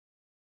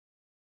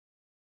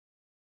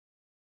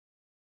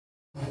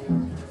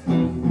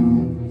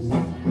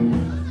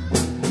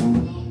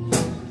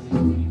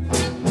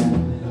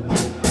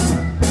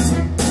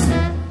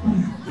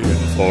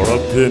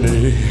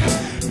penny,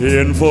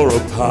 in for a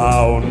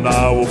pound.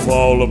 I will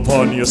fall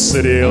upon your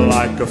city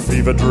like a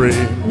fever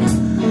dream.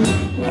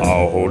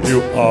 I'll hold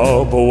you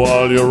up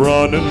while you're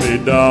running me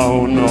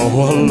down.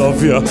 Oh,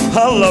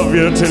 I love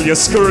you till you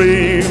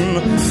scream.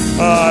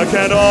 I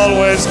can't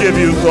always give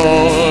you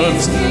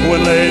thorns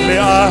when lately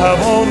I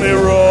have only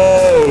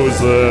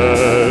roses.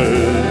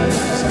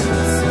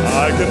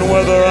 I can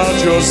weather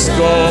out your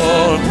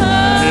scorn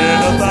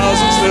in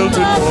 1,000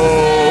 stilted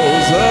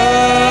poses.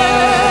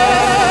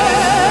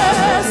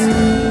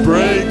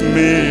 Break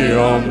me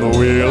on the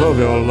wheel of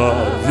your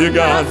love. You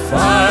got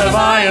 5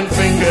 iron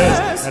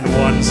fingers and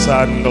 1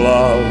 satin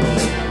glove.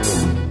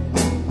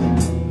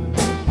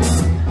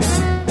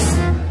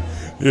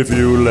 If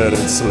you let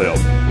it slip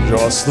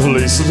just the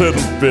least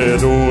little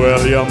bit,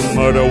 well, your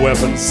murder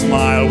weapon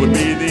smile would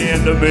be the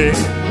end of me.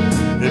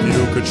 If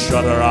you could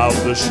shudder out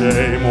the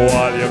shame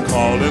while you're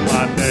calling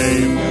my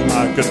name,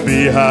 I could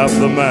be half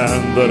the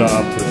man that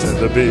I pretend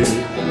to be.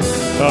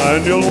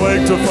 And you'll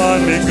wake to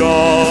find me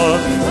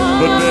gone,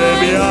 but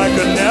baby, I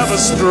could never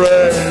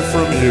stray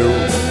from you.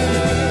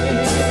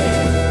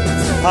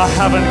 I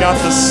haven't got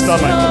the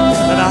stomach,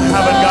 and I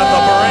haven't got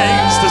the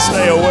brains to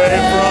stay away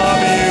from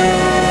you.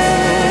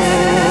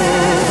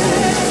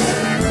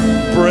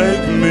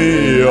 Break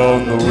me on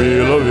the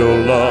wheel of your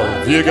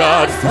love. You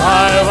got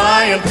 5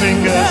 iron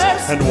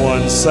fingers and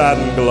 1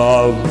 satin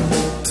glove.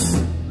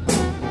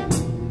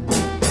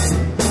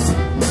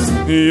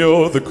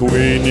 You're the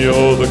queen,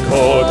 you're the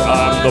court,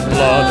 I'm the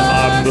blood,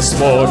 I'm the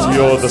sport.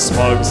 You're the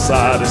smug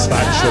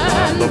satisfaction,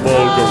 I'm the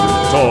vulgar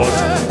retort.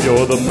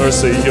 You're the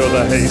mercy, you're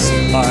the haste,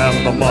 I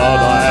am the mud,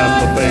 I am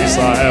the face,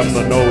 I am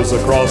the nose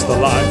across the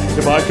line.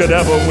 If I could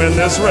ever win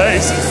this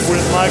race,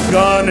 with my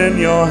gun in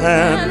your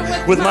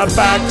hand, with my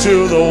back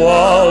to the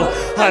wall,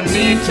 I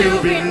need to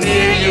be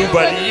near you,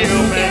 but you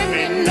make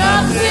me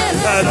nothing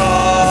at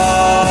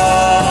all.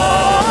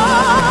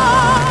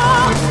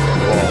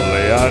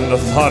 And the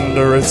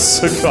thunder,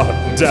 it's a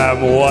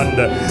goddamn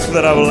wonder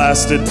that I've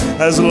lasted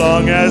as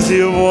long as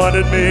you've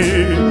wanted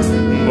me.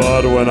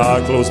 But when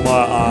I close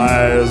my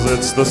eyes,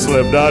 it's the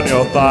slip down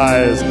your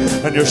thighs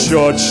and your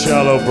short,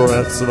 shallow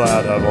breaths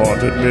that have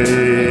haunted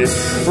me.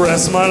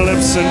 Press my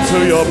lips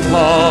into your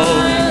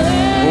palm,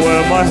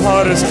 where my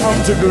heart has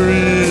come to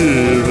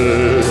grieve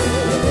it.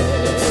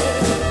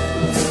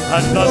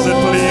 And does it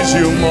please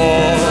you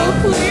more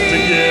to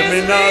give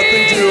me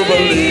nothing to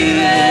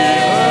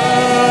believe?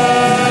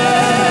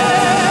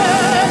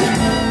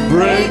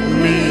 Break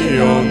me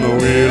on the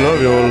wheel of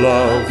your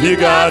love. You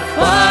got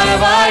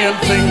 5 iron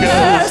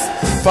fingers,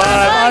 5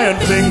 iron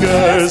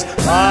fingers,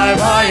 5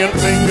 iron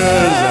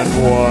fingers and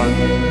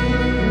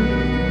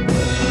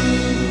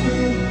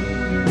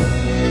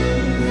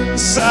 1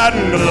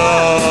 satin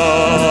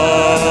glove.